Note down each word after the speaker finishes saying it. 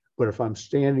But if I'm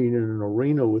standing in an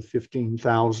arena with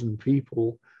 15,000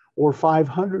 people or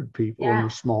 500 people in a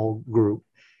small group,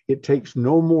 it takes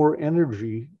no more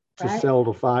energy to sell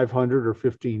to 500 or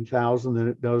 15,000 than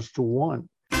it does to one.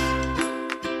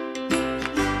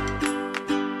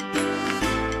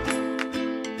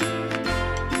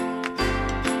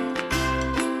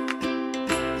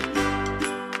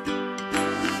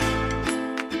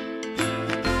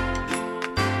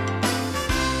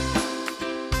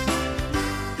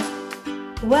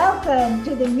 Welcome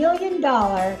to the $1 Million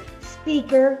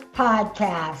Speaker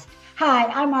Podcast. Hi,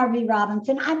 I'm Arvee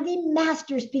Robinson. I'm the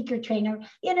Master Speaker Trainer,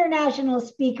 International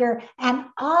Speaker, and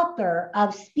author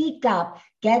of Speak Up,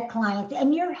 Get Clients,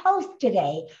 and your host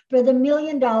today for the $1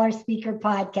 Million Speaker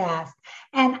Podcast.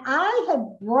 And I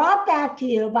have brought back to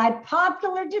you, by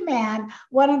popular demand,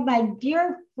 one of my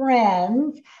dear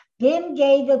friends, Ben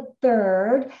Gay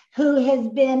III, who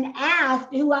I've been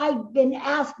asked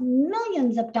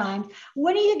millions of times,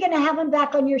 when are you going to have him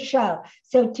back on your show?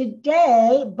 So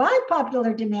today, by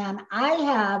popular demand, I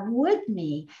have with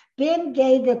me Ben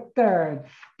Gay III.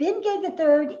 Ben Gay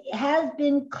III has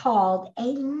been called a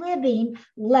living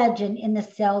legend in the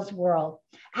sales world.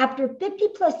 After 50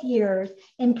 plus years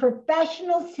in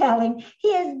professional selling,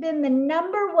 he has been the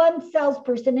 #1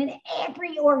 salesperson in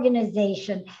every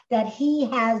organization that he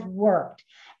has worked.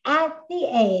 At the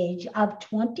age of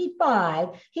 25,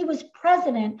 he was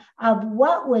president of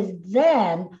what was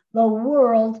then the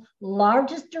world's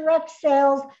largest direct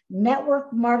sales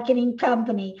network marketing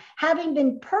company, having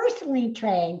been personally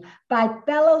trained by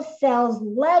fellow sales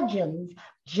legends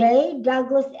J.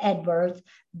 Douglas Edwards,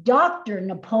 Dr.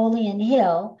 Napoleon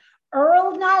Hill,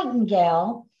 Earl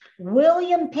Nightingale,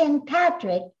 William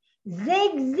Penpatrick,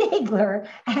 Zig Ziglar,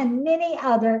 and many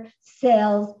other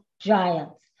sales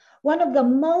giants. One of the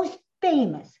most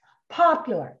famous,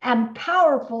 popular, and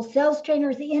powerful sales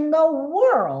trainers in the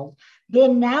world,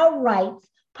 Ben now writes,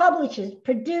 publishes,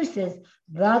 produces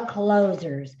The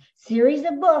Closers, series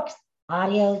of books,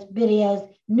 audios, videos,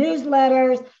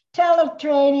 newsletters,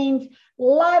 teletrainings,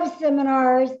 live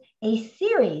seminars, a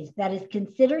series that is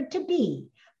considered to be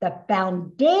the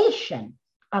foundation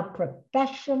of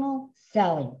professional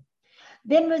selling.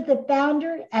 Ben was the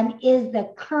founder and is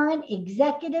the current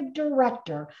executive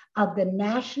director of the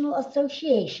National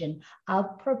Association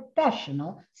of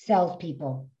Professional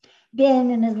Salespeople.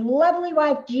 Ben and his lovely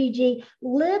wife, Gigi,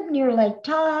 live near Lake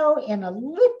Tahoe in a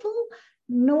little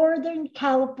Northern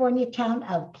California town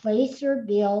of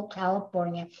Placerville,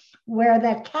 California, where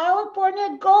the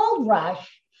California Gold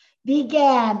Rush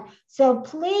began. So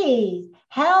please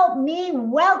help me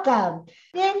welcome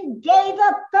Ben Gay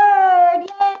III.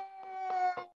 Yay!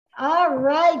 All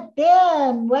right,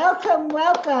 Ben, welcome.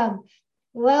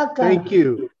 Thank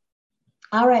you.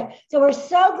 All right, so we're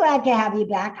so glad to have you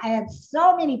back. I had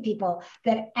so many people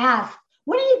that asked,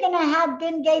 when are you going to have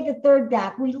Ben Gay III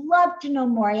back? We love to know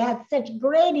more. He had such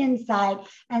great insight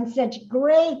and such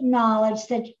great knowledge,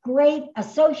 such great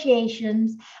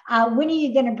associations. When are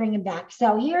you going to bring him back?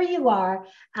 So here you are.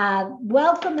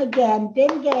 Welcome again,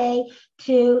 Ben Gay,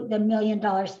 to the $1 Million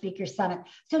Speaker Summit.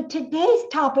 So today's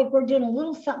topic, we're doing a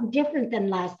little something different than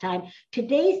last time.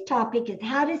 Today's topic is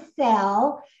how to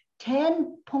sell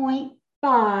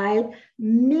 10.5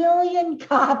 million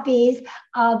copies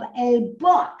of a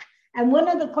book. And one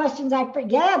of the questions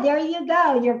there you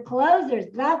go, your closers,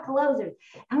 The Closers.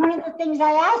 And one of the things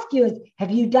I ask you is,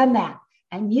 have you done that?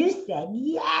 And you said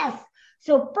yes.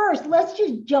 So first, let's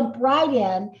just jump right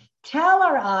in. Tell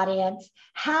our audience,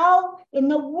 how in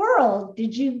the world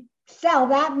did you sell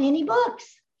that many books?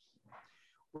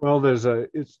 Well,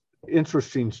 it's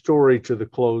interesting story to The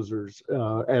Closers.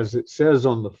 As it says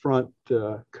on the front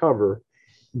cover,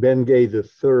 Ben Gay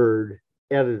III,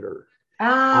 editor.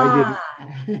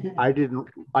 I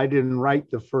didn't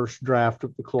write the first draft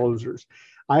of The Closers.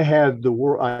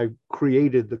 I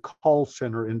created the call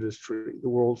center industry, the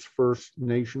world's first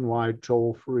nationwide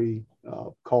toll-free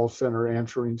call center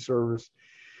answering service,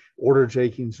 order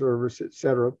taking service,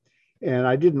 etc. And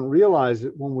I didn't realize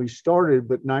it when we started,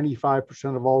 but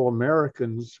 95% of all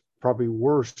Americans, probably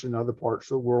worse in other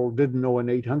parts of the world, didn't know an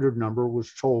 800 number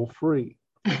was toll-free.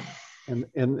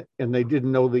 And they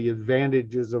didn't know the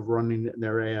advantages of running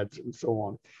their ads and so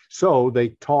on. So they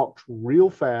talked real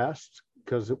fast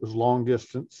because it was long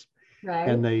distance, right?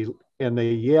 And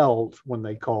they yelled when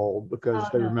they called because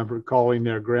they remember calling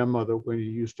their grandmother when you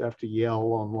used to have to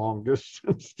yell on long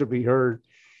distance to be heard.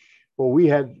 Well,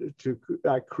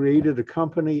 I created a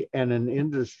company and an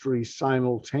industry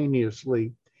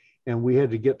simultaneously, and we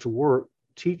had to get to work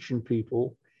teaching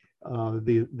people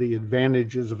the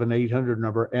advantages of an 800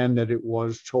 number and that it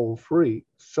was toll free.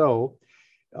 So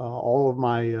all of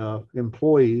my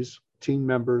employees, team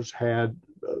members had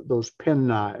those pen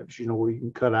knives, where you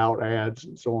can cut out ads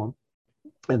and so on.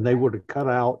 And they would have cut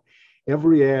out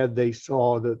every ad they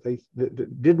saw that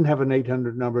didn't have an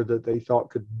 800 number that they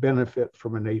thought could benefit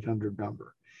from an 800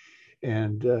 number.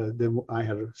 And then I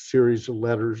had a series of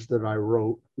letters that I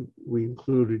wrote. We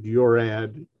included your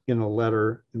ad in a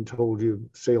letter and told you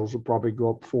sales will probably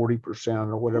go up 40%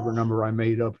 or whatever number I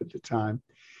made up at the time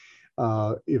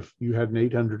if you had an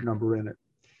 800 number in it.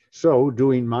 So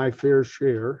doing my fair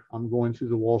share, I'm going through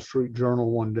the Wall Street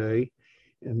Journal one day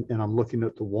and I'm looking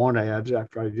at the want ads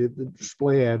after I did the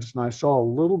display ads, and I saw a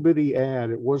little bitty ad.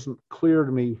 It wasn't clear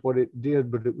to me what it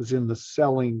did, but it was in the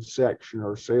selling section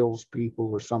or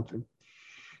salespeople or something.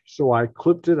 So I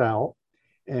clipped it out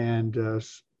and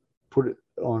put it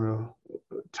on a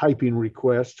typing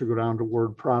request to go down to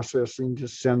word processing to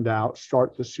send out,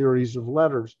 start the series of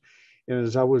letters. And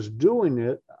as I was doing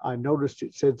it, I noticed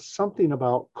it said something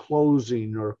about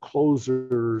closing or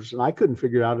closers. And I couldn't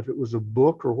figure out if it was a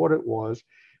book or what it was,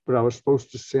 but I was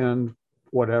supposed to send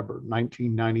whatever,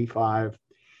 $19.95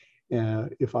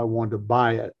 if I wanted to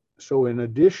buy it. So in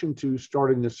addition to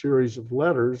starting the series of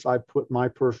letters, I put my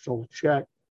personal check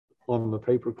on the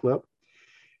paperclip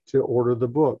to order the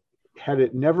book. Had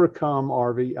it never come,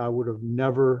 Arvie, I would have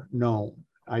never known.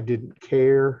 I didn't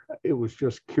care. It was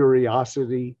just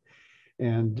curiosity.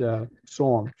 And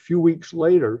so on. A few weeks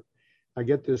later, I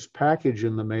get this package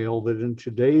in the mail that in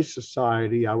today's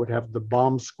society, I would have the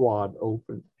bomb squad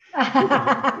open.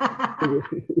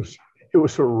 It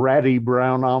was a ratty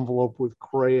brown envelope with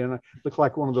crayon. It looked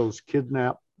like one of those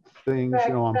kidnap things,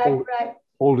 I'm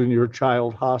holding your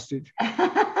child hostage.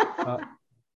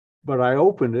 But I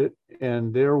opened it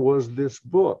and there was this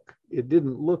book. It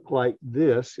didn't look like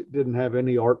this. It didn't have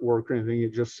any artwork or anything.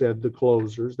 It just said The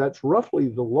Closers. That's roughly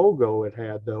the logo it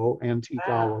had, though, Antique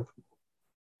Olive.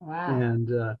 Wow.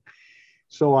 And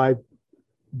so I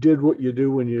did what you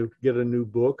do when you get a new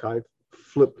book. I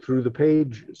flipped through the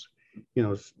pages,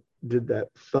 did that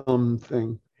thumb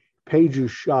thing. Pages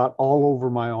shot all over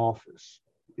my office.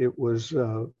 It was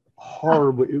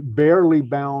horrible, barely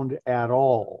bound at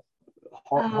all,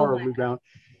 horribly bound.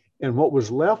 And what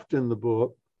was left in the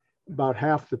book, about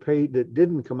half the page that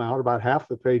didn't come out, about half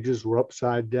the pages were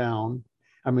upside down.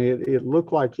 I mean, it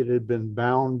looked like it had been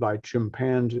bound by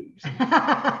chimpanzees.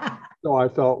 So I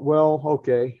thought, well,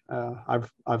 okay,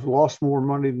 I've lost more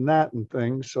money than that and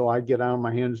things. So I get on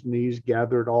my hands and knees,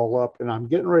 gather it all up, and I'm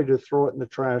getting ready to throw it in the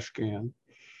trash can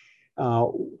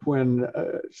when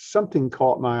something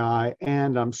caught my eye,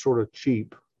 and I'm sort of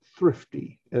cheap,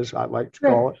 thrifty, as I like to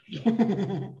call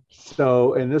it.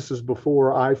 So, and this is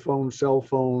before iPhone, cell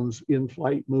phones,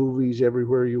 in-flight movies,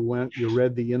 everywhere you went, you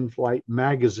read the in-flight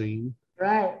magazine.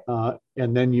 Right.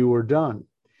 And then you were done.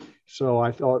 So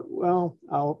I thought, well,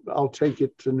 I'll take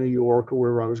it to New York or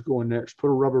wherever I was going next, put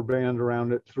a rubber band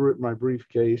around it, threw it in my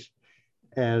briefcase.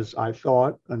 As I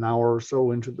thought, an hour or so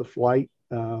into the flight,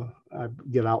 I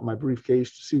get out my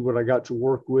briefcase to see what I got to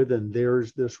work with, and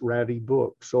there's this ratty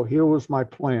book. So here was my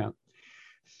plan.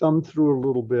 Thumb through a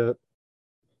little bit,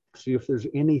 see if there's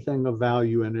anything of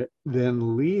value in it,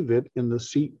 then leave it in the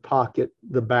seat pocket,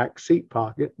 the back seat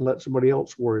pocket, and let somebody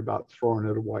else worry about throwing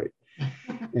it away.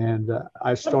 And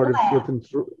I started flipping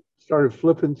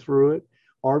through it.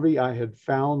 Arvie, I had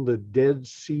found the Dead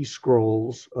Sea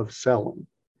Scrolls of selling.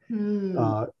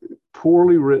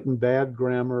 Poorly written, bad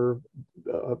grammar,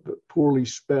 poorly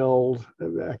spelled.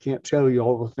 I can't tell you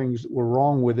all the things that were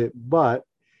wrong with it, but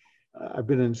I've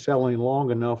been in selling long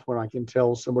enough when I can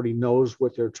tell somebody knows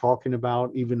what they're talking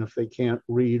about, even if they can't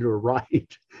read or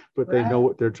write, but they know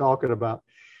what they're talking about.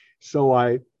 So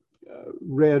I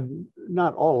read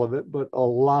not all of it, but a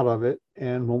lot of it.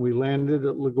 And when we landed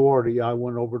at LaGuardia, I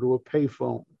went over to a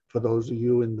payphone. For those of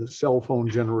you in the cell phone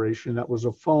generation, that was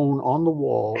a phone on the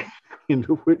wall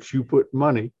into which you put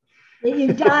money. That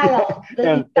you dialed.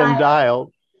 and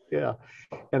dialed. Yeah.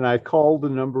 And I called the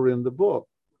number in the book,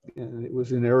 and it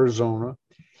was in Arizona.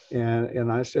 And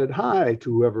I said, hi,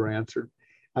 to whoever answered.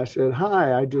 I said,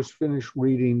 hi, I just finished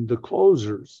reading The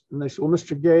Closers. And they said, well,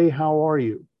 Mr. Gay, how are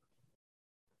you?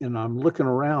 And I'm looking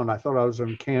around. I thought I was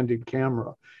on candid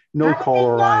camera. No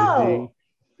caller ID.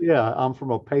 Yeah, I'm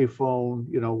from a payphone,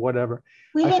 whatever.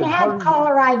 We didn't have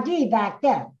caller ID back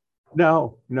then.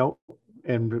 No.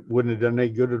 And it wouldn't have done any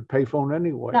good at a payphone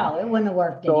anyway. No, it wouldn't have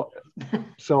worked.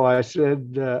 So I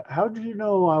said, how did you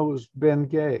know I was Ben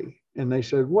Gay? And they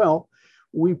said, well,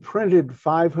 we printed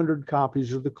 500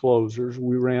 copies of The Closers.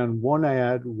 We ran one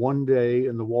ad one day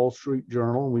in the Wall Street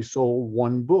Journal, and we sold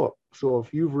one book. So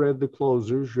if you've read The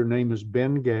Closers, your name is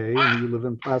Ben Gay, and you live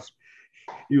in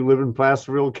You live in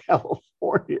Placerville,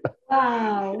 California.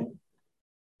 Wow.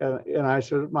 And I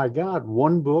said, my God,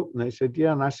 one book? And they said,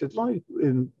 yeah. And I said,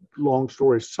 in long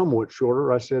story, somewhat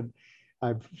shorter, I've said,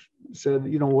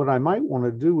 what I might want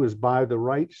to do is buy the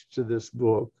rights to this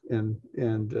book and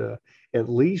at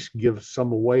least give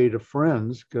some away to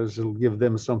friends, because it'll give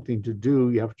them something to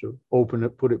do. You have to open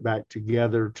it, put it back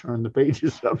together, turn the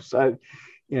pages upside,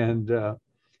 and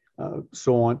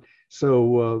so on.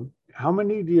 So how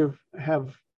many do you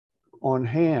have on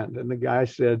hand? And the guy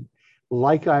said,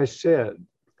 like I said,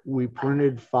 we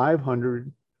printed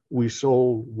 500, we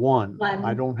sold one.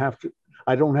 I don't have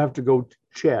to go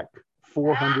check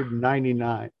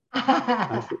 499.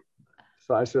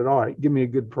 So I said, all right, give me a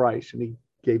good price. And he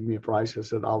gave me a price. I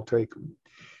said, I'll take them.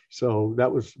 So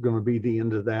that was going to be the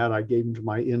end of that. I gave them to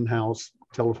my in-house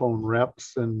telephone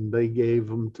reps, and they gave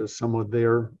them to some of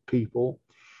their people.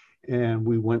 And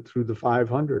we went through the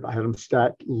 500. I had them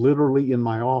stacked literally in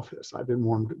my office. I didn't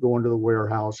want them to go into the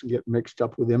warehouse and get mixed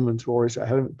up with inventories. I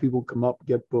had people come up,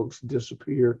 get books,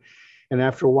 disappear. And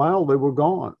after a while, they were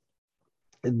gone.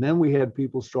 And then we had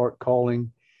people start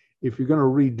calling, if you're going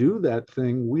to redo that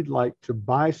thing, we'd like to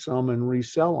buy some and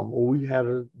resell them. Well, we had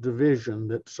a division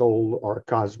that sold our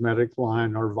cosmetic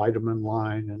line, our vitamin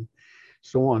line, and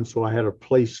so on. So I had a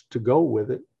place to go with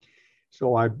it.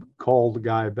 So I called the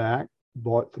guy back,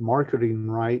 bought the marketing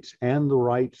rights and the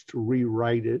rights to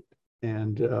rewrite it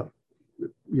and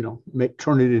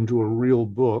turn it into a real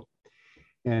book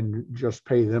and just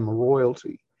pay them a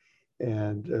royalty.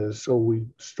 And so we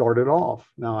started off.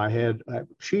 Now I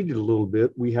cheated a little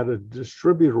bit. We had a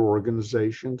distributor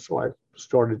organization, so I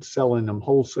started selling them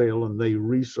wholesale and they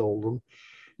resold them.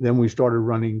 Then we started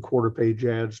running quarter page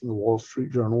ads in the Wall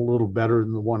Street Journal, a little better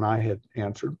than the one I had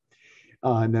answered.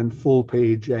 And then full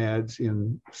page ads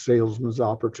in Salesman's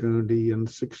Opportunity and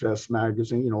Success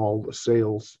Magazine, all the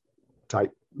sales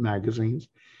type magazines.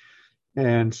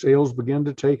 And sales began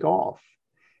to take off.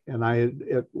 And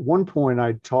at one point,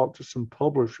 I talked to some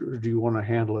publishers. Do you want to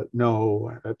handle it?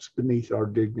 No, that's beneath our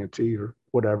dignity or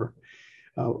whatever.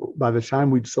 By the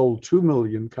time we'd sold 2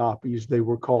 million copies, they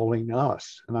were calling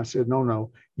us. And I said,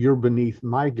 no, you're beneath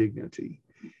my dignity.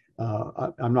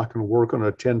 I'm not going to work on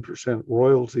a 10%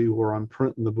 royalty where I'm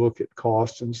printing the book at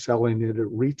cost and selling it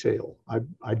at retail.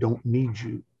 I don't need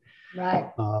you.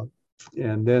 Right.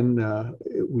 And then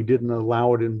we didn't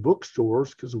allow it in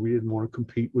bookstores because we didn't want to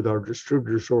compete with our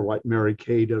distributors, sort of like Mary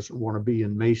Kay doesn't want to be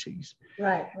in Macy's.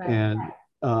 Right. And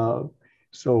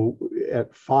so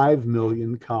at 5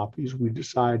 million copies, we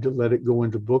decided to let it go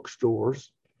into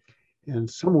bookstores. And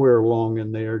somewhere along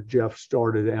in there, Jeff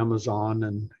started Amazon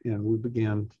and we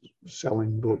began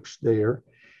selling books there.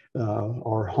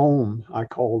 Our home, I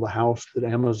call the house that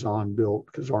Amazon built,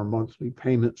 because our monthly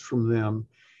payments from them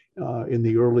in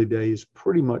the early days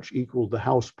pretty much equaled the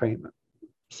house payment.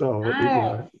 So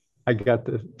I got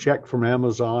the check from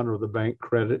Amazon or the bank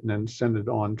credit and then sent it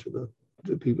on to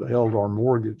the people who held our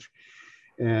mortgage.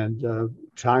 And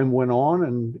time went on,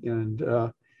 and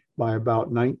by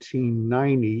about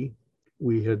 1990,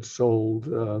 we had sold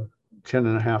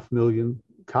 10.5 million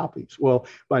copies. Well,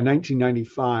 by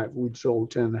 1995, we'd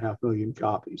sold 10.5 million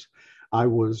copies. I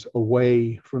was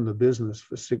away from the business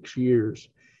for 6 years,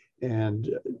 and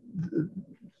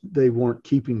they weren't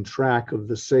keeping track of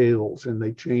the sales, and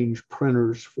they changed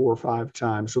printers 4 or 5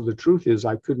 times. So the truth is,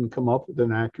 I couldn't come up with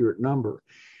an accurate number,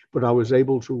 but I was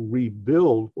able to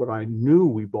rebuild what I knew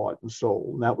we bought and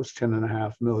sold, and that was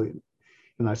 10.5 million.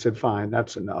 And I said, fine,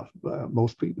 that's enough.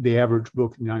 Most people, the average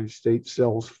book in the United States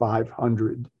sells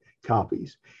 500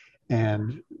 copies.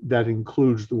 And that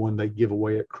includes the one they give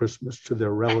away at Christmas to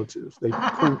their relatives. They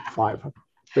print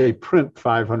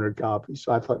 500 copies.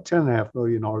 So I thought 10.5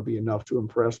 million ought to be enough to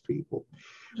impress people.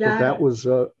 But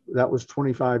that was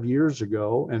 25 years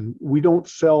ago. And we don't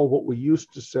sell what we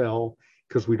used to sell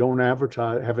because we haven't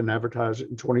advertised it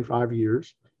in 25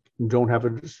 years and don't have a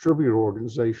distributor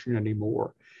organization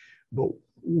anymore. But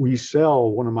we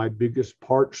sell, one of my biggest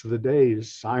parts of the day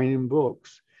is signing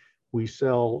books. We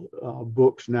sell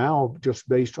books now just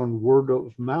based on word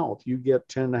of mouth. You get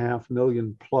 10.5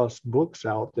 million plus books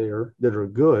out there that are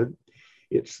good.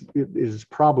 It is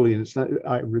probably, and it's not,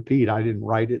 I repeat, I didn't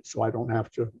write it, so I don't have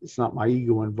to, it's not my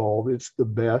ego involved. It's the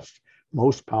best,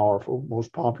 most powerful,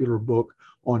 most popular book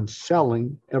on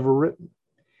selling ever written.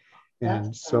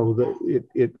 And so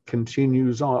it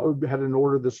continues on. I had an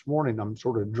order this morning. I'm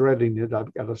sort of dreading it.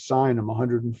 I've got to sign them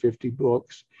 150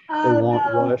 books. They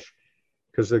won't rush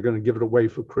because they're going to give it away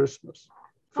for Christmas.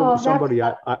 From somebody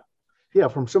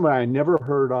from somebody I never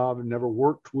heard of and never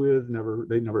worked with,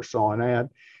 they never saw an ad.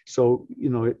 So,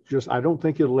 I don't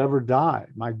think it'll ever die.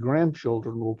 My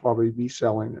grandchildren will probably be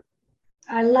selling it.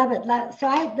 I love it.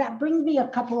 That brings me a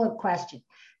couple of questions.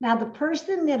 Now, the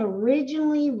person that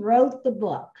originally wrote the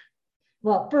book,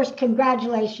 well, first,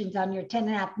 congratulations on your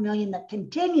 10.5 million that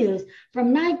continues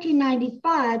from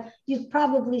 1995. You've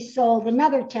probably sold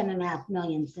another 10.5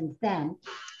 million since then,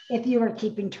 if you were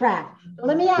keeping track. But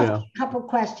let me ask you a couple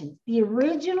questions. The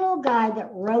original guy that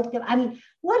wrote them, I mean,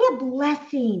 what a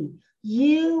blessing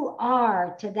you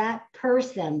are to that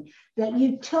person that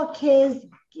you took his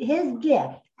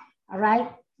gift, all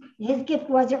right? His gift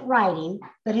wasn't writing,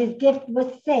 but his gift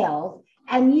was sales,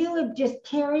 and you have just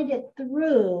carried it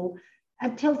through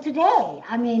until today.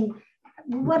 I mean,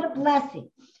 what a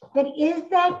blessing. But is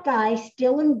that guy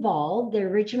still involved, the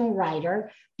original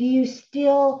writer? Do you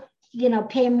still,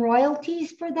 pay him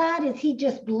royalties for that? Is he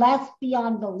just blessed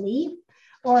beyond belief?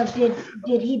 Or did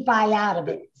he buy out of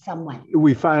it some way?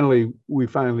 We finally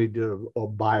did a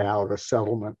buyout, a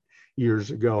settlement years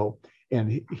ago,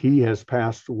 and he has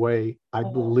passed away, I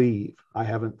believe. I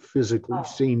haven't physically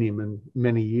seen him in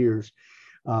many years.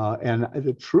 And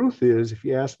the truth is, if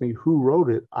you ask me who wrote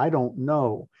it, I don't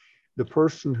know. The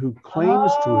person who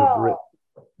claims to have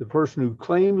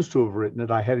written it,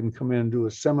 I had him come in and do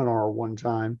a seminar one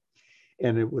time,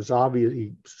 and it was obvious.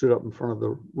 He stood up in front of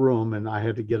the room, and I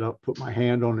had to get up, put my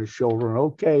hand on his shoulder, and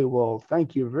okay, well,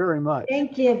 thank you very much.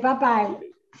 Thank you. Bye-bye.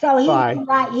 So he didn't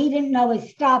write. He didn't know his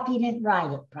stuff. He didn't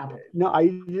write it, probably. No, I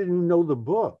didn't know the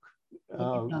book.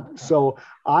 So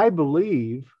I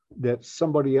believe that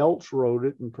somebody else wrote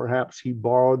it, and perhaps he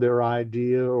borrowed their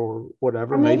idea or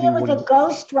whatever. Or maybe it was a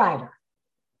ghostwriter.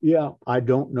 Yeah, I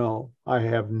don't know. I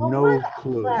have no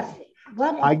clue.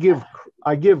 I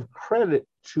give credit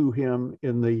to him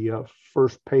in the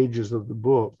first pages of the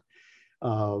book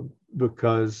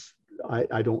because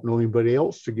I don't know anybody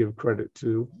else to give credit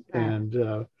to,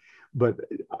 and but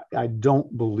I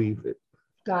don't believe it.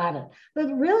 Got it.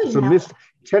 But really, so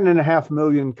 10.5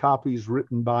 million copies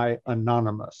written by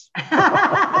anonymous.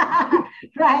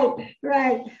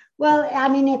 Right. Well, I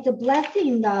mean, it's a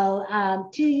blessing though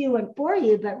to you and for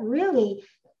you, but really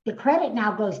the credit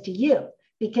now goes to you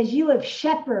because you have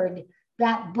shepherded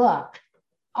that book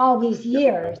all these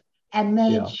years and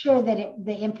made sure that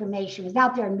the information was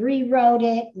out there and rewrote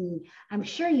it. And I'm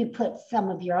sure you put some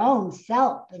of your own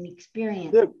self and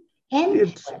experience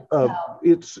it's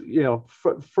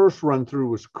first run through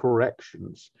was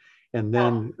corrections, and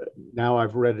then now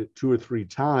I've read it 2 or 3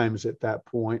 times at that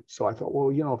point. So I thought,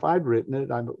 well, if I'd written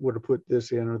it, I would have put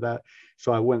this in or that.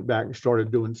 So I went back and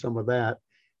started doing some of that,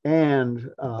 and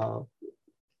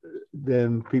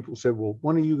then people said, well,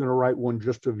 when are you going to write one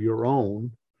just of your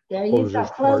own? There you go,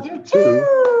 Closer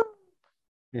 2.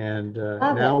 And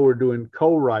now we're doing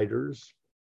co-writers,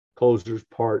 Closers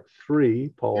Part 3.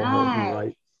 Paul helped me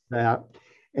write that.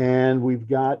 And we've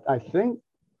got, I think,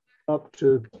 up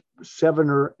to 7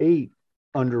 or 8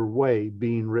 underway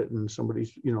being written.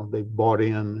 Somebody's, they've bought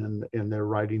in and they're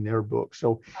writing their book.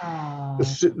 So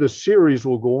the series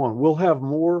will go on. We'll have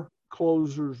more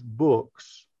Closers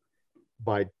books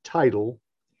by title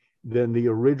than the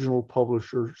original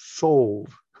publisher sold.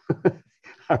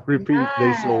 I repeat,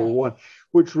 they sold one,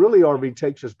 which really, RV,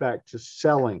 takes us back to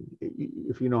selling.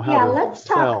 If you know how to let's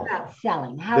sell. Talk about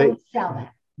selling. How do we sell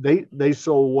that? They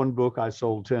sold one book. I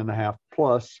sold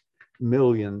 10.5+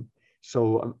 million.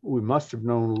 So we must have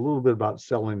known a little bit about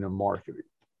selling and marketing.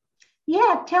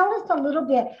 Yeah, tell us a little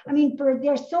bit. I mean,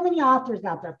 there's so many authors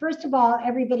out there. First of all,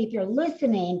 everybody, if you're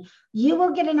listening, you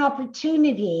will get an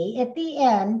opportunity at the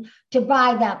end to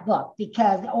buy that book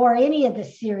or any of the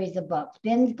series of books.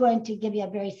 Ben's going to give you a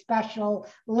very special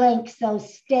link. So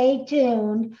stay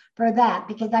tuned for that,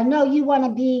 because I know you want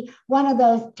to be one of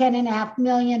those 10.5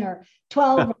 million or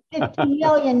 12 or 15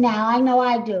 million now. I know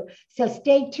I do. So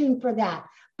stay tuned for that.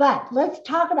 But let's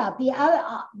talk about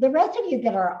the rest of you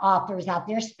that are authors out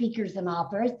there, speakers and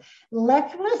authors.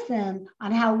 Let's listen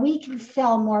on how we can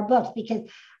sell more books, because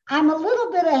I'm a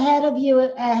little bit ahead of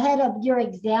your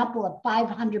example of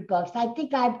 500 books. I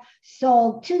think I've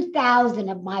sold 2,000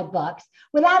 of my books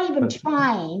without even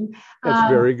trying.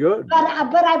 That's very good. But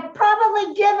I've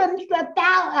probably given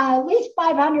at least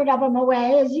 500 of them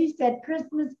away, as you said,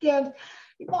 Christmas gifts.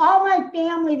 All my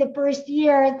family the first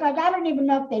year, it's like, I don't even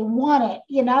know if they want it,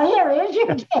 here's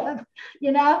your gift,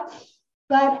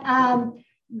 but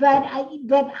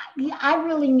I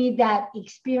really need that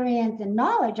experience and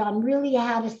knowledge on really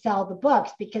how to sell the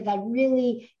books, because I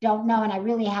really don't know, and I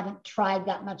really haven't tried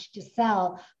that much to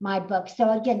sell my books. So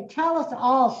again, tell us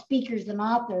all, speakers and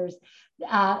authors,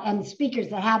 and speakers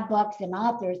that have books and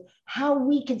authors, how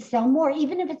we can sell more,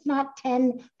 even if it's not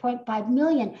 10.5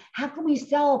 million. How can we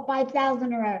sell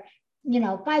 5,000 or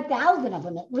 5,000 of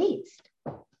them at least?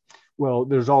 Well,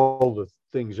 there's all the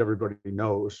things everybody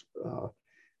knows,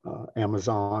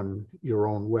 Amazon, your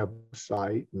own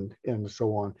website, and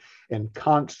so on, and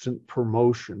constant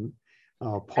promotion.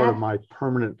 Part of my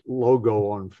permanent logo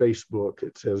on Facebook,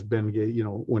 it says Ben Gay, you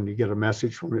know, when you get a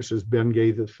message from it, it says Ben Gay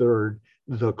the Third,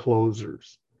 the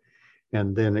closers.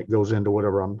 And then it goes into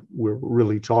whatever we're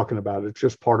really talking about. It's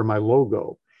just part of my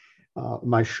logo.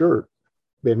 My shirt,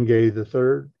 Ben Gay the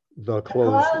Third, the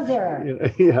closer. You know,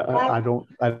 yeah,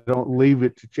 I don't leave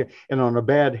it to change. And on a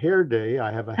bad hair day,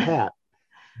 I have a hat,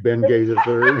 Ben Gay the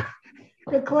Third.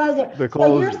 The closer. The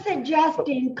closer. So you're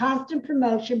suggesting constant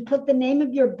promotion, put the name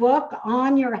of your book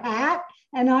on your hat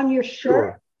and on your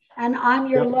shirt and on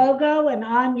your logo and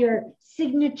on your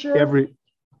signature.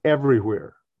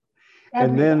 Everywhere.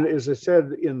 And then, as I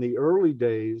said, in the early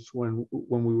days when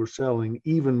we were selling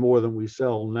even more than we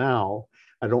sell now,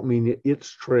 I don't mean it's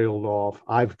trailed off.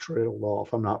 I've trailed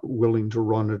off. I'm not willing to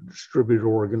run a distributor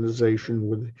organization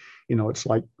with, you know, it's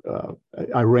like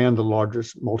I ran the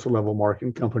largest multi-level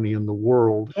marketing company in the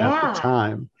world at the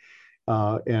time.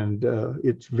 And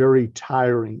it's very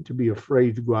tiring to be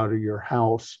afraid to go out of your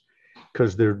house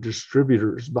because there are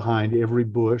distributors behind every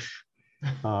bush,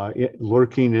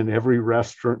 lurking in every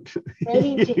restaurant.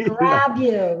 Waiting to grab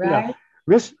you, right?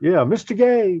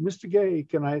 Mr. Gay,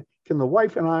 can the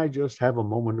wife and I just have a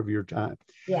moment of your time?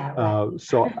 Yeah. Right.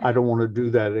 So I don't want to do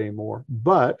that anymore.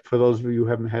 But for those of you who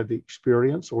haven't had the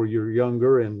experience, or you're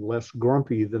younger and less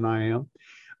grumpy than I am,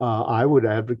 I would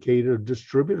advocate a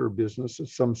distributor business of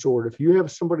some sort. If you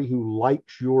have somebody who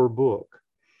likes your book,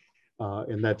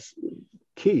 and that's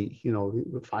key, you know,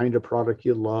 find a product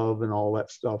you love and all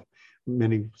that stuff.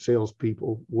 Many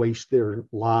salespeople waste their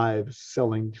lives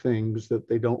selling things that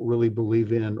they don't really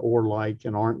believe in or like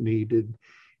and aren't needed.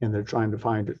 And they're trying to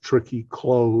find a tricky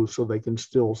close so they can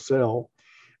still sell.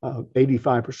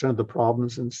 85% of the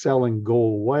problems in selling go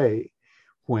away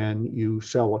when you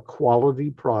sell a quality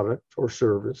product or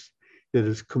service that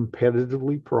is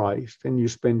competitively priced and you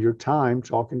spend your time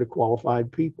talking to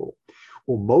qualified people.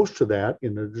 Well, most of that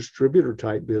in a distributor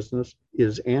type business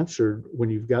is answered when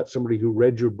you've got somebody who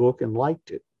read your book and liked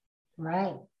it.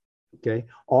 Right. Okay.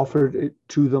 Offered it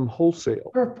to them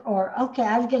wholesale. I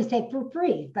was going to say for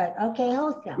free, but okay,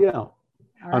 wholesale. Yeah.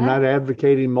 I'm not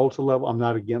advocating multi-level. I'm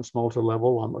not against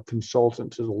multi-level. I'm a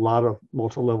consultant to a lot of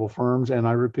multi-level firms. And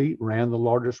I repeat, ran the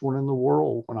largest one in the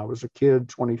world when I was a kid,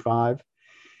 25.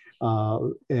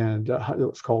 And it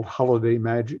was called Holiday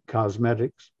Magic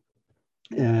Cosmetics.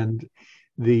 And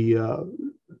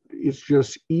it's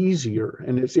just easier,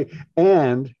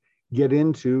 and get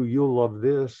into, you'll love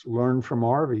this, learn from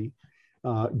Arvie,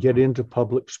 get into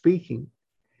public speaking,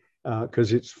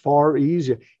 because it's far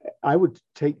easier. I would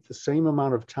take the same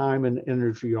amount of time and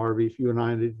energy, Arvie, if you and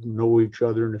I didn't know each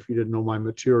other and if you didn't know my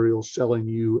material, selling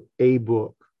you a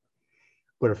book.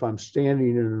 But if I'm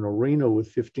standing in an arena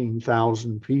with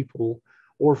 15,000 people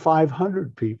or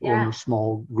 500 people in a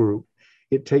small group,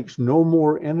 it takes no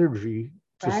more energy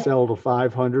to sell to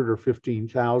 500 or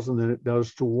 15,000 than it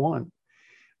does to one.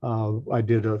 I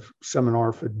did a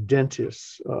seminar for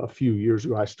dentists a few years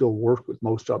ago. I still work with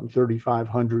most of them,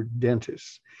 3,500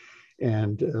 dentists.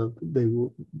 And the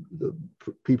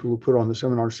people who put on the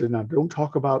seminar said, now don't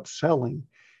talk about selling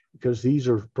because these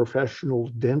are professional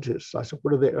dentists. I said,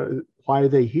 what are they? Why are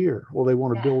they here? Well, they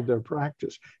want to build their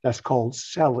practice. That's called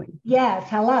selling. Yes,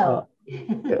 hello.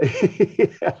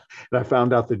 And I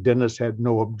found out the dentist had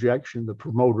no objection. The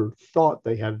promoter thought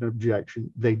they had an objection.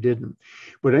 They didn't.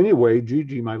 But anyway,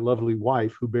 Gigi, my lovely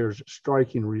wife, who bears a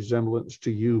striking resemblance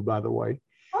to you, by the way.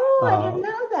 Oh, I didn't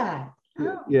know that.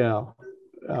 Oh. Yeah.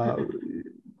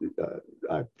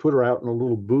 I put her out in a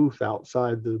little booth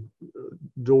outside the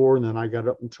door, and then I got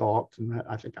up and talked, and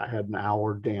I think I had an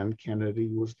hour. Dan Kennedy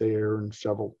was there and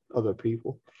several other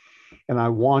people. And I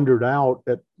wandered out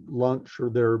at lunch or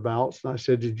thereabouts, and I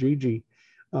said to Gigi,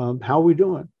 how are we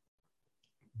doing?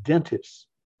 Dentists.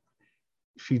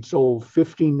 She'd sold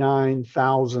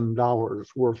 $59,000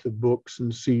 worth of books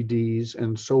and CDs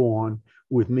and so on,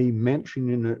 with me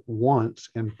mentioning it once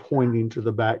and pointing to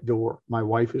the back door. My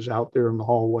wife is out there in the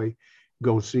hallway.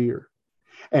 Go see her.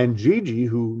 And Gigi,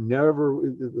 who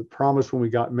never promised when we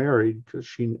got married, because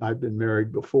I'd been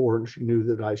married before, and she knew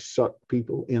that I sucked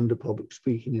people into public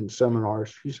speaking in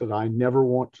seminars. She said, I never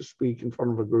want to speak in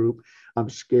front of a group.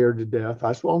 I'm scared to death.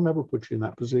 I said, well, I'll never put you in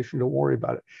that position. Don't worry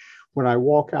about it. When I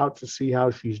walk out to see how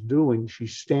she's doing,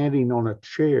 she's standing on a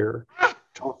chair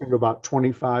talking to about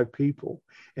 25 people.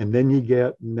 And then you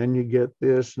get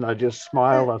this. And I just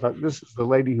smiled. I thought, this is the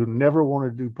lady who never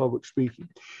wanted to do public speaking.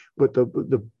 But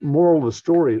the moral of the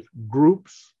story is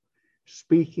groups,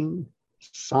 speaking,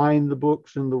 sign the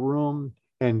books in the room,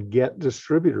 and get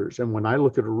distributors. And when I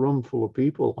look at a room full of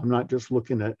people, I'm not just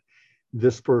looking at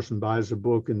this person buys a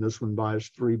book and this one buys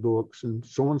 3 books and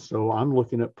so and so. I'm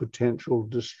looking at potential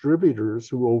distributors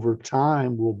who over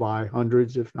time will buy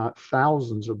hundreds, if not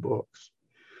thousands of books.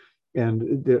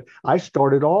 And I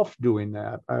started off doing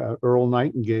that. Earl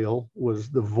Nightingale was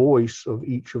the voice of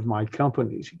each of my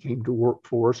companies. He came to work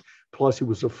for us, plus he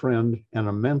was a friend and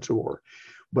a mentor.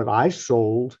 But I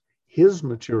sold his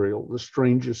material, The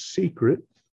Strangest Secret,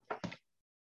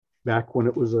 back when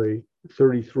it was a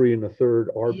 33 1/3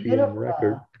 RPM Beautiful.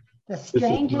 record. The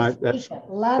Strangest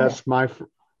Secret. That's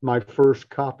my first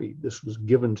copy. This was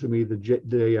given to me the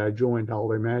day I joined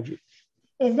Holiday Magic.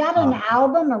 Is that an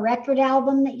album, a record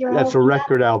album that you're That's a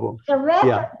record album. It's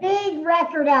a big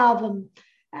record album.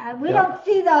 We don't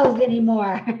see those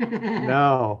anymore.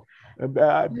 No.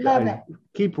 Love it.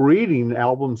 Keep reading.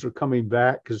 Albums are coming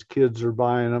back because kids are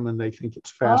buying them and they think it's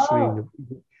fascinating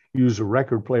to use a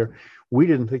record player. We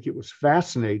didn't think it was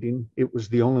fascinating. It was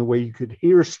the only way you could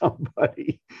hear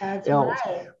somebody else.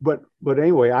 Right. But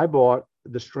anyway, I bought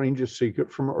The Strangest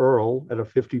Secret from Earl at a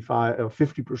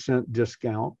 50%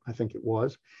 discount, I think it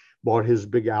was. Bought his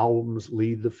big albums,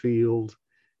 Lead the Field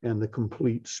and The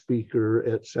Complete Speaker,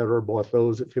 et cetera. Bought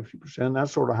those at 50%.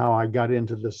 That's sort of how I got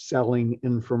into the selling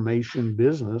information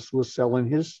business, was selling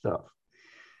his stuff.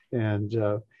 And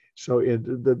so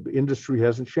the industry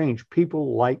hasn't changed.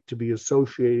 People like to be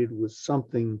associated with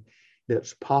something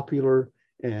that's popular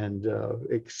and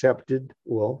accepted.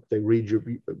 Well, they read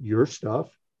your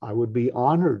stuff. I would be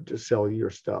honored to sell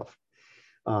your stuff.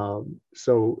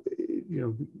 So,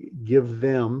 give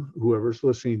them, whoever's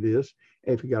listening to this,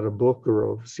 if you got a book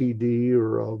or a CD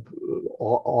or a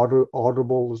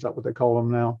Audible, is that what they call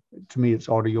them now? To me, it's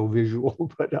audio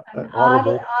visual, but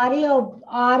Audible.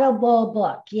 Audible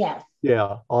book, yes.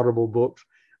 Yeah, Audible books.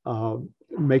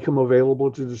 Make them available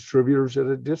to distributors at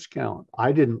a discount.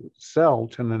 I didn't sell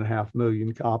 10.5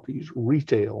 million copies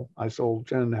retail. I sold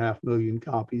 10.5 million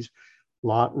copies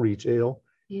lot retail,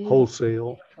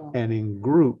 wholesale, and in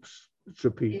groups to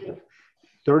people.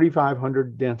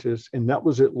 3,500 dentists, and that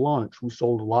was at lunch. We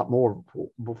sold a lot more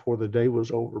before the day was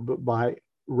over, but by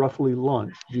roughly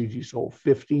lunch, Gigi sold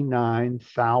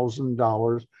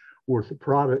 $59,000 worth of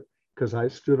product because I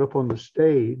stood up on the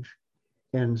stage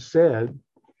and said,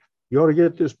 "You ought to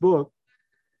get this book."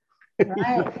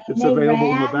 Right. It's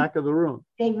available in the back of the room.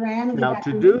 They ran. Now,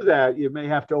 to do that, you may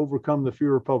have to overcome the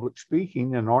fear of public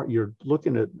speaking, and you're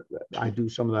looking at, I do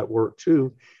some of that work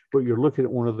too, but you're looking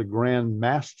at one of the grand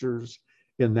masters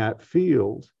in that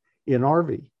field in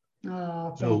RV.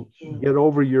 Oh, so get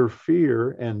over your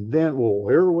fear, and then, well,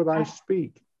 where would I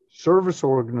speak? Service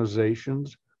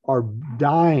organizations are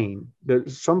dying.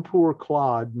 There's some poor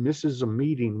clod misses a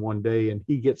meeting one day, and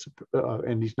he gets,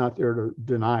 and he's not there to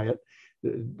deny it,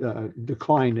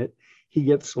 decline it. He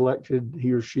gets selected,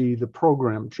 he or she, the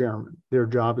program chairman. Their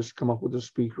job is to come up with a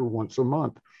speaker once a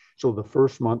month. So the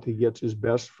first month he gets his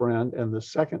best friend, and the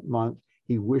second month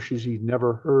he wishes he'd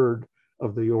never heard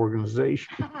of the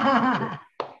organization.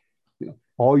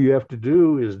 All you have to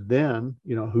do is then,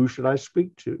 who should I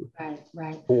speak to?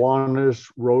 Right.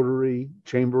 Kiwanis, Rotary,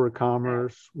 Chamber of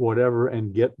Commerce, whatever,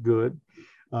 and get good.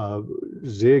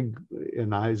 Zig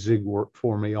worked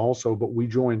for me also, but we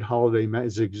joined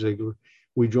Zig Ziglar.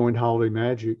 We joined Holiday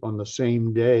Magic on the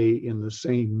same day in the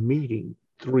same meeting.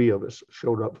 3 of us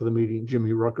showed up for the meeting.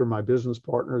 Jimmy Rucker, my business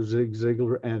partner, Zig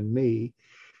Ziglar, and me.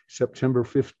 September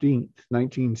 15th,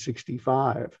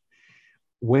 1965,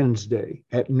 Wednesday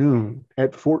at noon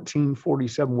at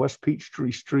 1447 West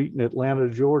Peachtree Street in Atlanta,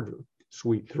 Georgia,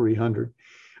 Suite 300.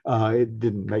 It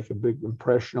didn't make a big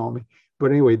impression on me.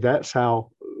 But anyway, that's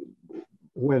how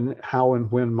and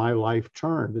when my life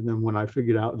turned. And then when I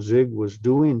figured out Zig was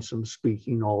doing some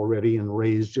speaking already and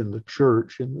raised in the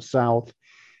church in the South,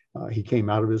 he came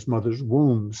out of his mother's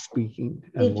womb speaking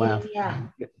and laughing. Yeah.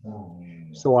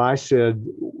 So I said,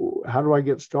 "How do I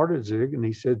get started, Zig?" And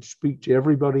he said, "Speak to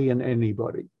everybody and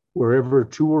anybody. Wherever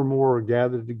 2 or more are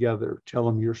gathered together, tell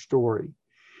them your story."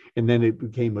 And then it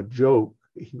became a joke.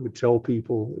 He would tell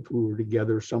people, if we were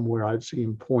together somewhere, I'd see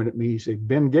him point at me. He'd say,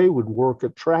 "Ben Gay would work a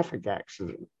traffic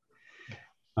accident."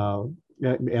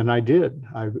 And I did.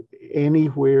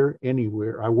 Anywhere.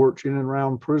 I worked in and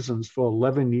around prisons for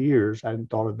 11 years. I hadn't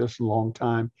thought of this in a long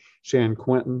time. San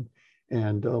Quentin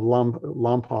and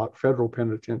Lompoc Federal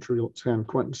Penitentiary, San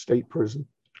Quentin State Prison,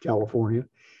 California.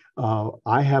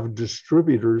 I have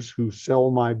distributors who sell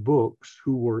my books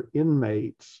who were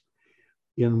inmates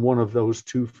in one of those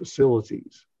 2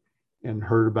 facilities and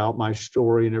heard about my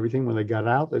story and everything. When they got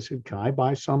out, they said, "Can I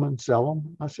buy some and sell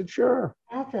them?" I said, "Sure."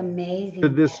 That's amazing.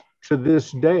 To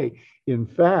this day. In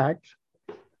fact,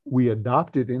 we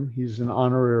adopted him. He's an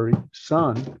honorary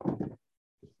son.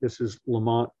 This is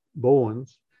Lamont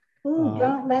Bowens. Ooh,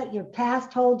 don't let your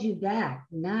past hold you back.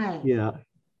 Nice. Yeah.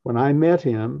 When I met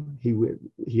him,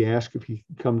 he asked if he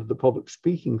could come to the public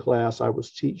speaking class I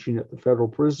was teaching at the federal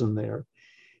prison there.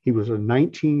 He was a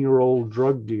 19-year-old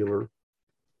drug dealer,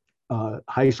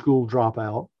 high school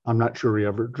dropout. I'm not sure he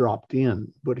ever dropped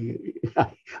in, but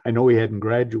I know he hadn't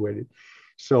graduated.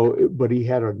 So, but he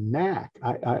had a knack.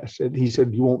 He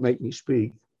said, "You won't make me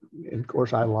speak." And of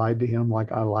course, I lied to him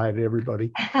like I lie to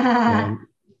everybody, and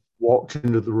walked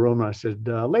into the room. And I said,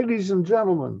 "Ladies and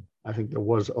gentlemen," I think there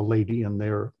was a lady in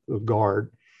there, a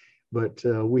guard, but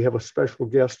we have a special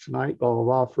guest tonight, blah, blah,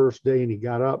 blah, first day. And he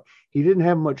got up. He didn't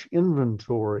have much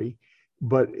inventory,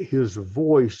 but his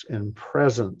voice and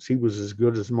presence, he was as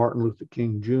good as Martin Luther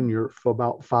King Jr. for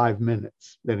about 5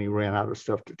 minutes. Then he ran out of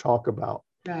stuff to talk about.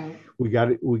 Right. We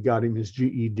got him his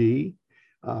GED.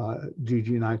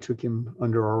 Gigi and I took him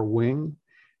under our wing.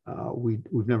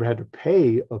 We've never had to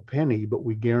pay a penny, but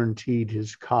we guaranteed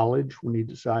his college when he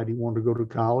decided he wanted to go to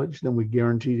college. Then we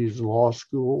guaranteed his law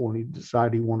school when he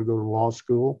decided he wanted to go to law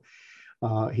school.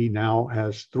 He now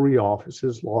has 3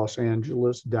 offices, Los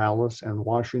Angeles, Dallas, and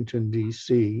Washington,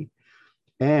 D.C.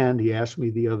 And he asked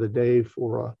me the other day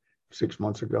 6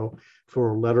 months ago,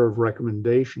 for a letter of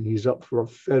recommendation. He's up for a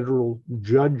federal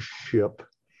judgeship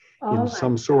in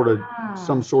some sort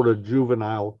of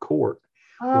juvenile court.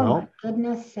 Oh, my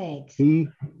goodness sakes. He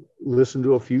listened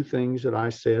to a few things that I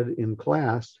said in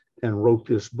class and wrote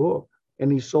this book,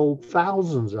 and he sold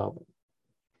thousands of them.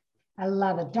 I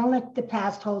love it. Don't let the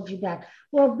past hold you back.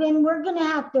 Well, Ben, we're going to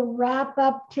have to wrap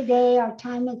up today. Our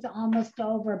time is almost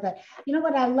over. But you know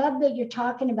what I love that you're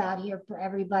talking about here for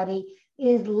everybody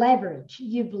is leverage.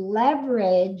 You've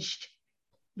leveraged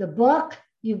the book.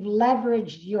 You've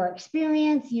leveraged your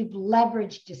experience. You've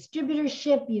leveraged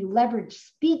distributorship. You leveraged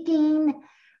speaking,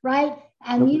 right?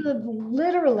 And you have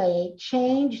literally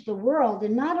changed the world.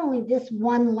 And not only this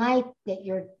one life that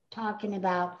you're talking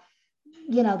about,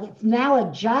 that's now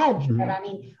a judge, but I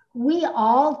mean, we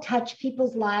all touch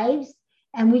people's lives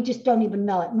and we just don't even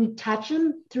know it. We touch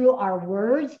them through our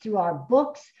words, through our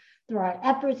books, through our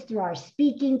efforts, through our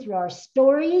speaking, through our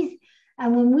stories.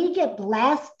 And when we get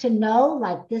blessed to know,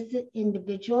 like this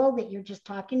individual that you're just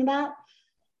talking about,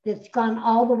 that's gone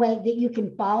all the way, that you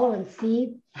can follow and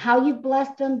see how you've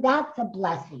blessed them, that's a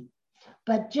blessing.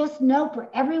 But just know for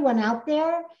everyone out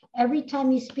there, every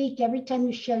time you speak, every time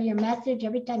you share your message,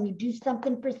 every time you do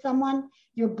something for someone,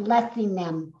 you're blessing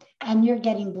them and you're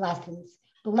getting blessings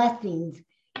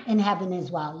in heaven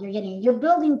as well. You're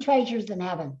building treasures in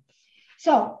heaven.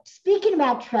 So speaking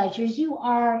about treasures, you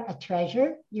are a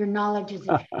treasure. Your knowledge is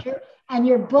a treasure and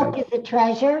your book is a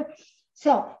treasure.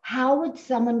 So how would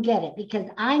someone get it? Because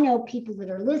I know people that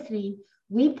are listening,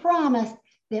 we promised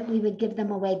that we would give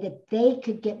them a way that they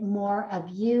could get more of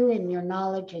you and your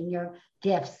knowledge and your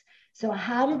gifts. So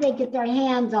how do they get their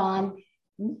hands on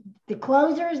the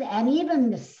closers and even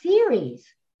the series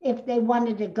if they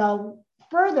wanted to go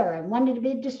further and wanted to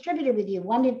be a distributor with you,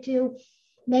 wanted to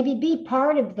maybe be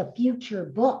part of the future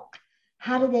book?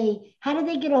 How do they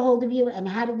get a hold of you and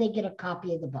how do they get a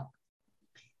copy of the book?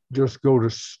 Just go to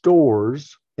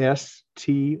stores,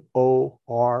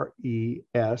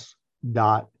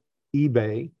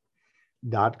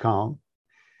 stores.ebay.com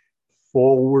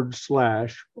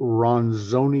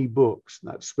 /Ronzoni Books.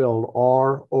 That's spelled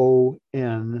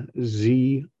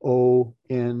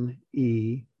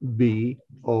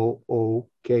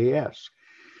RONZONEBOOKS.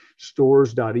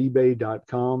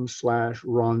 Stores.ebay.com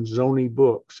 /Ronzoni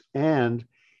Books. And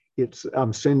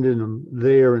I'm sending them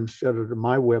there instead of to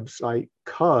my website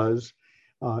because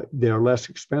they're less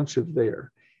expensive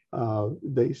there.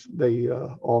 They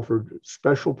offered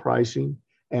special pricing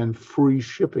and free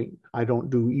shipping. I don't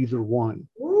do either one.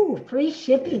 Ooh, free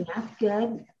shipping. That's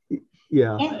good.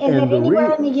 Yeah. Is it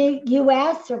anywhere in the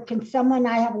U.S. or can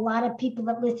I have a lot of people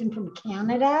that listen from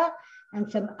Canada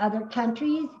and some other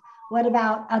countries. What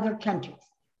about other countries?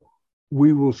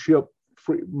 We will ship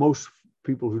free. Most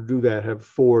people who do that have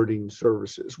forwarding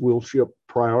services. We'll ship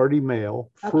priority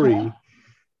mail free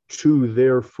to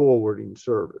their forwarding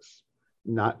service.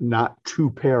 Not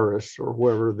to Paris or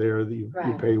wherever you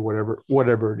pay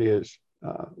whatever it is.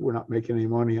 We're not making any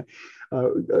money.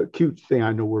 A cute thing,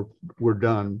 I know we're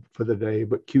done for the day,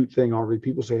 but cute thing, Harvey,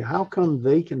 people say, how come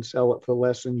they can sell it for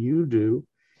less than you do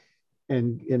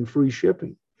and in free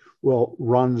shipping? Well,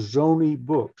 Ronzoni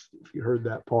Books, if you heard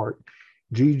that part,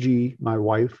 Gigi, my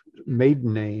wife,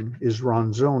 maiden name is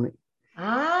Ronzoni.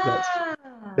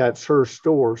 That's her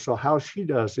store. So how she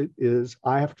does it is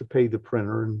I have to pay the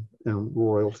printer and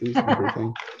royalties and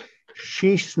everything.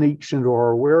 She sneaks into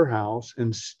our warehouse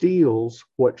and steals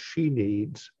what she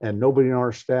needs. And nobody in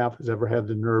our staff has ever had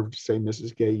the nerve to say,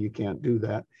 Mrs. Gay, you can't do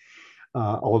that.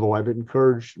 Although I've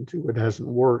encouraged them to, it hasn't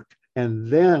worked. And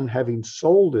then having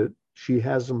sold it, she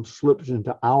has them slipped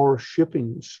into our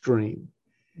shipping stream.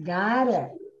 Got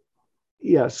it.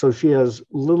 Yeah, so she has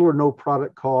little or no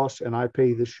product costs, and I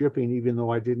pay the shipping even though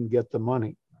I didn't get the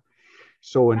money.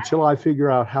 So until I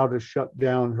figure out how to shut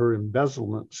down her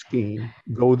embezzlement scheme,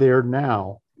 go there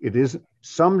now. It isn't,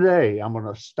 someday I'm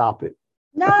going to stop it.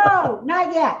 No,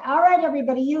 not yet. All right,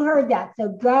 everybody, you heard that. So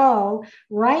go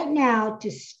right now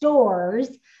to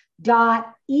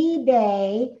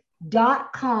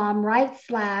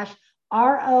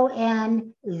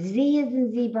stores.ebay.com/RONZ as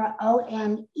in zebra,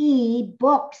 ONE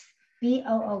books,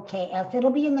 BOOKS.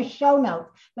 It'll be in the show notes,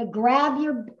 but grab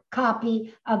your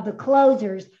copy of The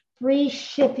Closers, free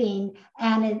shipping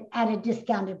and at a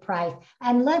discounted price.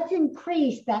 And let's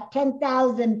increase that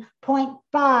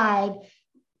 10,000.5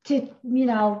 to,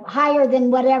 higher than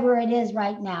whatever it is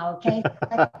right now. Okay.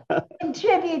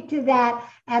 Contribute to that.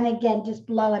 And again, just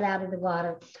blow it out of the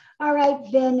water. All right,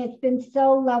 Ben, it's been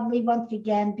so lovely once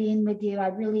again being with you. I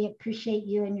really appreciate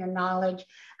you and your knowledge.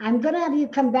 I'm going to have you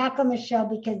come back on the show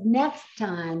because next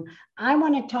time I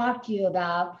want to talk to you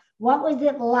about what was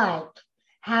it like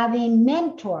having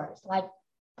mentors like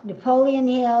Napoleon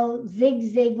Hill,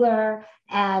 Zig Ziglar,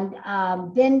 and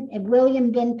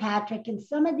William Ben Patrick, and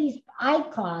some of these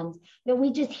icons that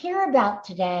we just hear about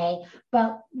today,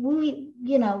 but we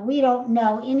don't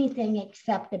know anything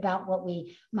except about what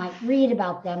we might read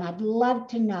about them. I'd love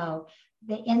to know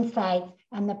the insights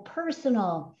and the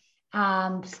personal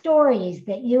stories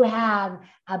that you have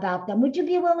about them. Would you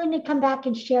be willing to come back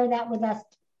and share that with us?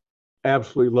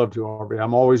 Absolutely love to, Aubrey.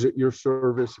 I'm always at your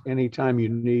service. Anytime you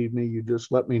need me, you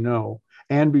just let me know.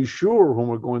 And be sure when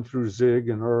we're going through Zig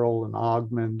and Earl and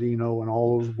Og Mandino and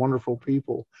all those wonderful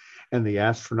people and the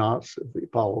astronauts of the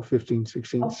Apollo 15,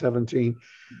 16, 17.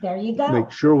 There you go. Make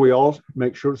sure we also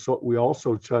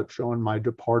touch on my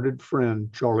departed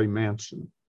friend, Charlie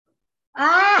Manson.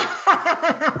 Yes,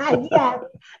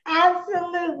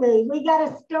 absolutely. We got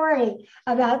a story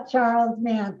about Charles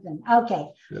Manson. Okay.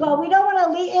 Yeah. Well, we don't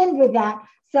want to end with that.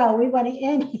 So we want to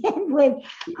end with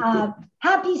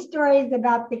happy stories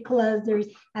about The Closers.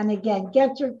 And again,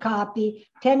 get your copy.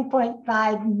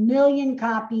 10.5 million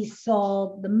copies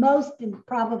sold, the most in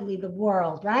probably the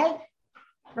world, right?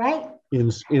 Right?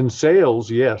 In sales,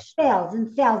 yes. Sales.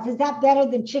 Is that better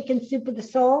than Chicken Soup of the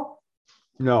Soul?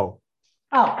 No.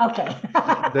 Oh, okay.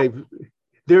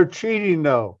 They're cheating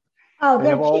though. Oh,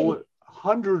 they're cheating.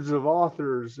 Hundreds of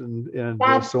authors and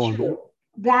so on. True.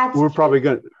 We're probably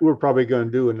going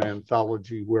to do an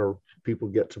anthology where people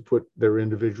get to put their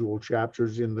individual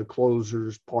chapters in The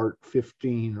Closers part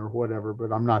 15 or whatever,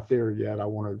 but I'm not there yet.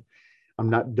 I'm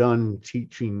not done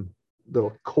teaching the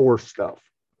core stuff.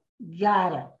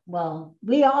 Got it. Well,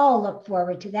 we all look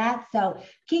forward to that. So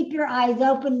keep your eyes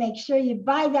open. Make sure you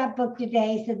buy that book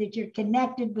today so that you're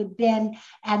connected with Ben,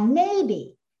 and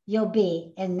maybe you'll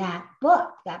be in that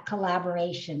book, that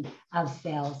collaboration of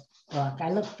sales book. I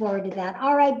look forward to that.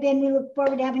 All right, Ben, we look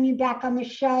forward to having you back on the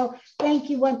show. Thank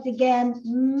you once again.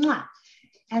 Mwah.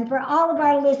 And for all of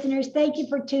our listeners, thank you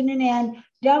for tuning in.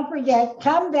 Don't forget,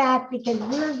 come back because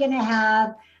we're going to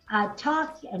have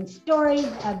talk and stories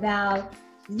about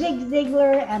Zig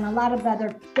Ziglar and a lot of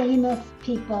other famous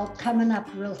people coming up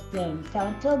real soon. So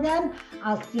until then,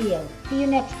 I'll see you. See you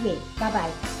next week. Bye-bye.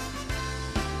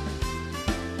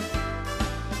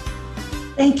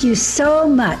 Thank you so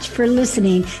much for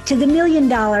listening to the $1 Million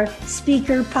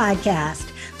Speaker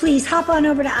Podcast. Please hop on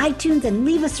over to iTunes and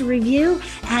leave us a review,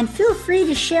 and feel free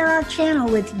to share our channel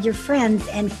with your friends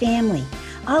and family.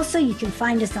 Also, you can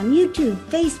find us on YouTube,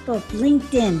 Facebook,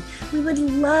 LinkedIn. We would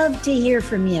love to hear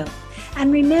from you.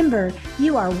 And remember,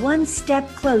 you are one step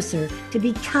closer to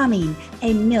becoming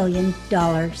a $1 million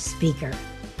speaker.